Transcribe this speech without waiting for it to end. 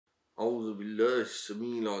أعوذ بالله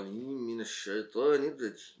السميع العليم من الشيطان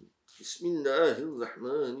الرجيم بسم الله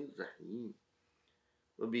الرحمن الرحيم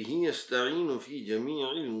وبه يستعين في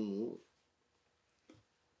جميع الأمور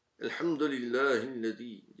الحمد لله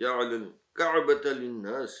الذي جعل الكعبة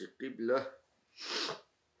للناس قبلة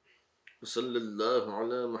وصلى الله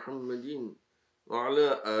على محمد وعلى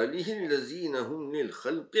آله الذين هم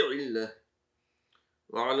للخلق علة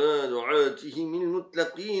وعلى دعاتهم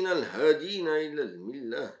المتقين الهادين إلى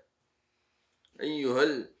الملة أيها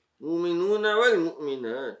المؤمنون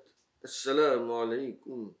والمؤمنات السلام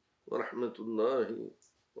عليكم ورحمة الله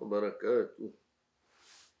وبركاته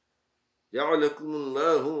جعلكم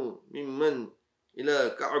الله ممن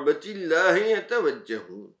إلى كعبة الله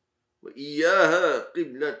يتوجهون وإياها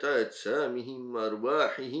قبلة أجسامهم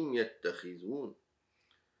وأرواحهم يتخذون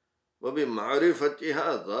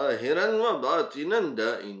وبمعرفتها ظاهرا وباطنا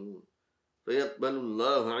دائمون فيقبل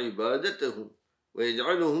الله عبادتهم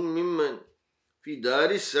ويجعلهم ممن في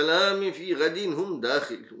دار السلام في غد هم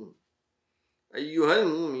داخلون أيها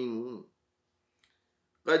المؤمنون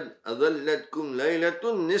قد أظلتكم ليلة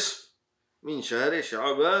النصف من شهر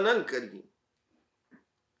شعبان الكريم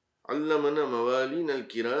علمنا موالينا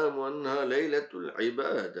الكرام أنها ليلة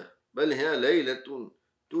العبادة بل هي ليلة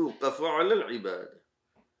توقف على العبادة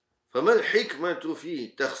فما الحكمة في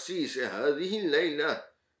تخصيص هذه الليلة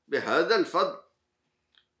بهذا الفضل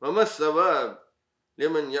وما الثواب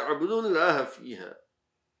لمن يعبد الله فيها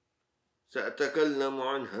سأتكلم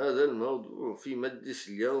عن هذا الموضوع في مجلس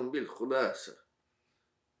اليوم بالخلاصة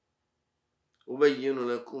أبين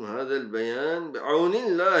لكم هذا البيان بعون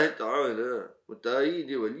الله تعالى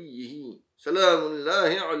وتأييد وليه سلام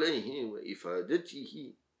الله عليه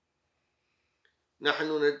وإفادته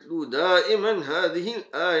نحن نتلو دائما هذه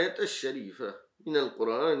الآية الشريفة من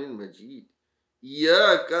القرآن المجيد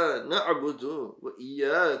إياك نعبد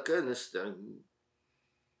وإياك نستعين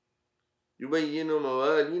يبين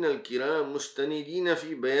موالينا الكرام مستندين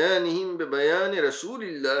في بيانهم ببيان رسول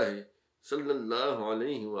الله صلى الله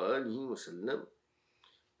عليه وآله وسلم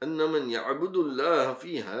أن من يعبد الله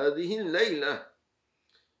في هذه الليلة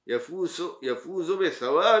يفوز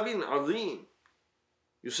بثواب عظيم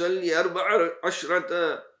يصلي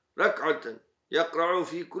 14 ركعة يقرأ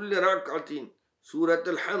في كل ركعة سورة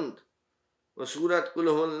الحمد وسورة قل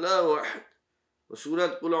هو الله أحد وسورة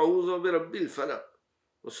قل أعوذ برب الفلق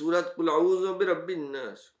وسورة قل أعوذ برب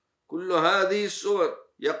الناس كل هذه السور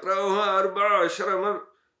يقرأها 14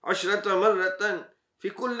 مرة في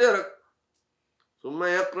كل ركعة ثم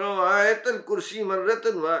يقرأ آية الكرسي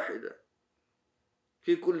مرة واحدة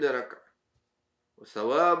في كل ركعة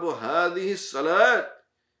وثواب هذه الصلاة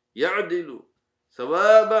يعدل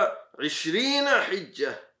ثواب 20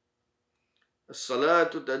 حجة الصلاة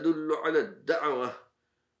تدل على الدعوة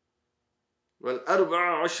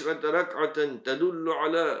 14 ركعة تدل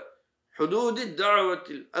على حدود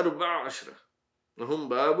الدعوة 14 وهم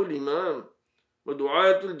باب الإمام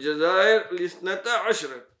ودعاة الجزائر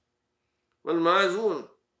 12 والمازون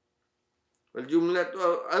والجملة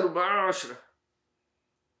 14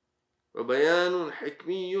 وبيان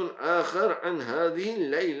حكمي آخر عن هذه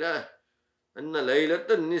الليلة أن ليلة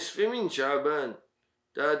النصف من شعبان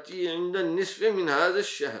تأتي عند النصف من هذا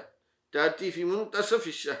الشهر تأتي في منتصف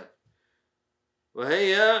الشهر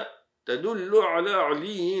وهي تدل على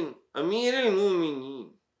علي أمير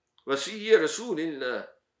المؤمنين وصي رسول الله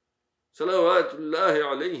صلوات الله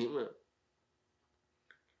عليهما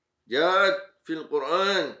جاءت في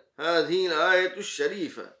القرآن هذه الآية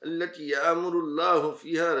الشريفة التي يأمر الله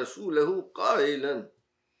فيها رسوله قائلا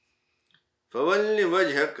فول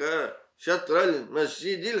وجهك شطر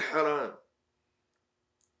المسجد الحرام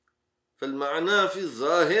فالمعنى في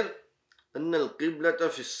الظاهر أن القبلة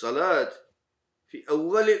في الصلاة في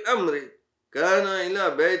أول الأمر كان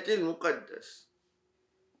إلى بيت المقدس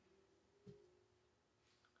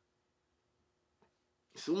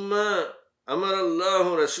ثم أمر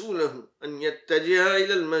الله رسوله أن يتجه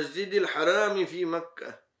إلى المسجد الحرام في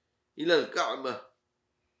مكة إلى الكعبة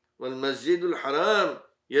والمسجد الحرام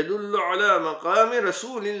يدل على مقام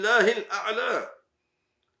رسول الله الأعلى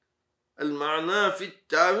المعنى في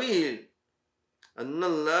التأويل أن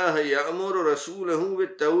الله يأمر رسوله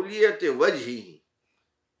بتولية وجهه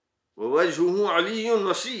ووجهه علي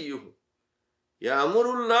وصيه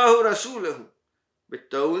يأمر الله رسوله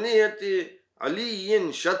بالتولية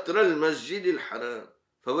علي شطر المسجد الحرام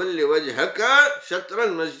فول وجهك شطر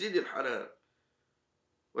المسجد الحرام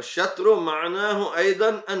والشطر معناه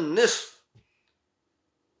أيضا النصف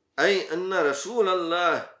أي أن رسول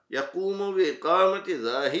الله يقوم بإقامة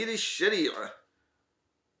ظاهر الشريعة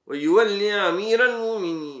ويولي أمير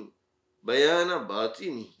المؤمنين بيان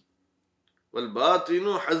باطنه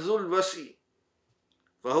والباطن حظ الوصي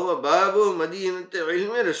فهو باب مدينة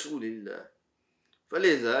علم رسول الله،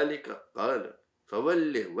 فلذلك قال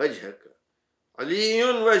فول وجهك. علي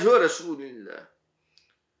وجه رسول الله.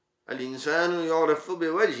 الإنسان يعرف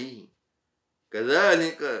بوجهه،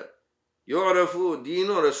 كذلك يعرف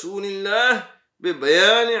دين رسول الله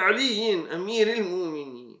ببيان علي أمير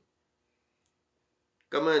المؤمنين،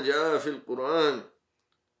 كما جاء في القرآن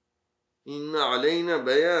إن علينا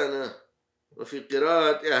بيانه، وفي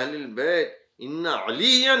قراءة أهل البيت إن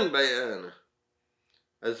عليا بيانه.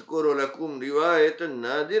 أذكر لكم رواية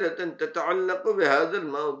نادرة تتعلق بهذا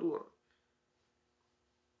الموضوع.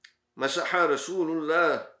 مسح رسول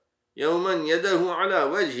الله يوما يده على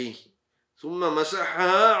وجهه، ثم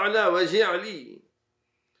مسحها على وجه علي،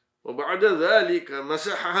 وبعد ذلك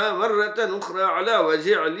مسحها مرة أخرى على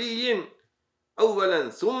وجه علي أولا،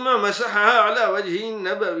 ثم مسحها على وجهه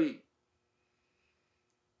النبوي.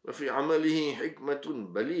 وفي عمله حكمة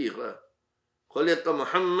بليغة. خلق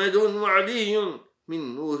محمد وعلي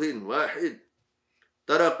من نور واحد،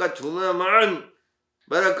 طرقتهما معا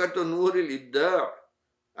بركة نور الإبداع،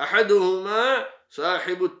 أحدهما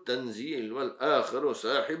صاحب التنزيل والآخر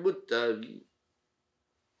صاحب التابيل،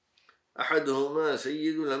 أحدهما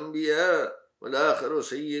سيد الأنبياء والآخر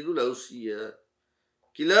سيد الأوصياء،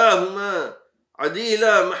 كلاهما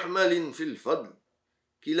عديلا محمل في الفضل،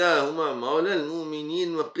 كلاهما مولى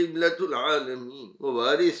المؤمنين وقبلة العالمين،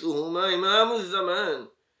 ووارثهما إمام الزمان،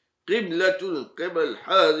 قبلة القبل،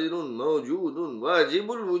 حاضر موجود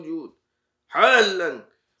واجب الوجود، حالا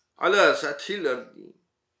على سطح الأرض،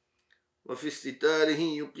 وفي استتاره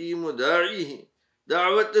يقيم داعيه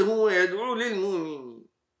دعوته ويدعو للمؤمنين،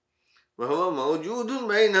 وهو موجود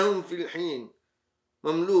بينهم في الحين،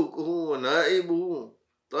 مملوكه ونائبه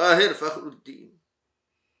طاهر فخر الدين.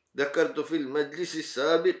 ذكرت في المجلس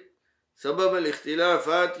السابق سبب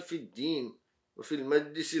الاختلافات في الدين، وفي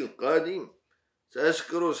المجلس القادم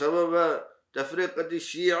سأذكر سبب تفرقة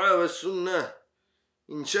الشيعة والسنة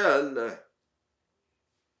إن شاء الله.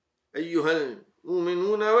 أيها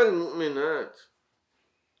المؤمنون والمؤمنات،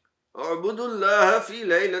 اعبدوا الله في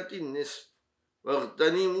ليلة النصف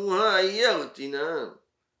واغتنموها أي اغتنام،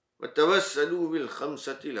 وتوسلوا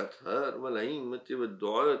بالخمسة الأطهار والأئمة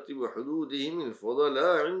والدعاة وحدودهم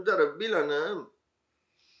الفضلاء عند رب الأنام،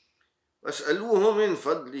 واسألوه من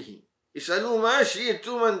فضله. اسألوا ما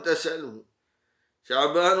شئتم أن تسألوا.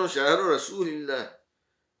 شعبان شهر رسول الله،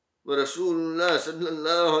 ورسول الله صلى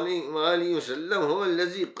الله عليه وآله وسلم هو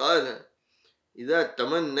الذي قال إذا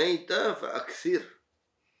تمنيت فأكثر،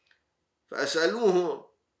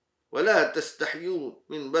 فأسألوه ولا تستحيوا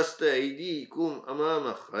من بسط أيديكم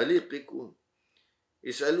أمام خالقكم.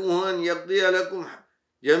 اسألوه أن يقضي لكم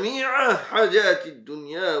جميع حاجات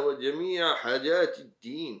الدنيا وجميع حاجات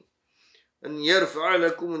الدين، أن يرفع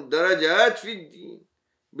لكم الدرجات في الدين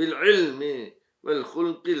بالعلم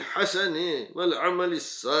والخلق الحسن والعمل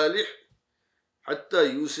الصالح، حتى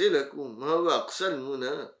يوصلكم ما هو أقصى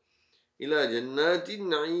المنى إلى جنات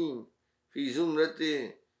النعيم في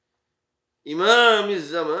زمرة إمام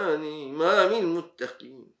الزمان إمام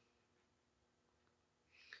المتقين.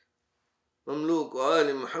 مملوك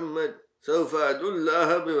آل محمد سوف أدعو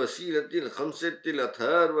الله بوسيلة الخمسة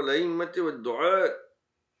الأطهار والأئمة والدعاء.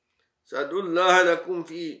 سأدعو الله لكم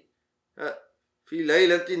في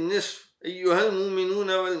ليلة النصف أيها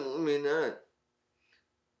المؤمنون والمؤمنات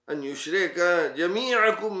أن يشرك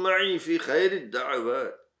جميعكم معي في خير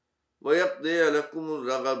الدعوات، ويقضي لكم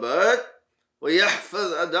الرغبات،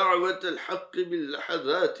 ويحفظ دعوة الحق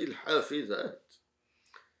باللحظات الحافظات،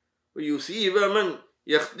 ويثيب من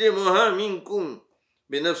يخدمها منكم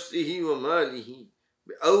بنفسه وماله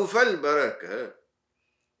بأوفى البركات.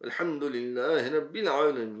 والحمد لله رب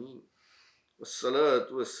العالمين،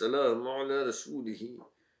 والصلاة والسلام على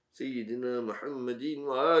رسوله سيدنا محمد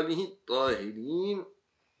وآله الطاهرين،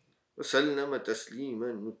 وسلم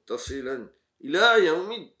تسليما متصلا إلى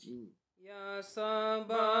يوم الدين. يا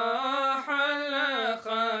صباح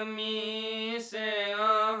الخميس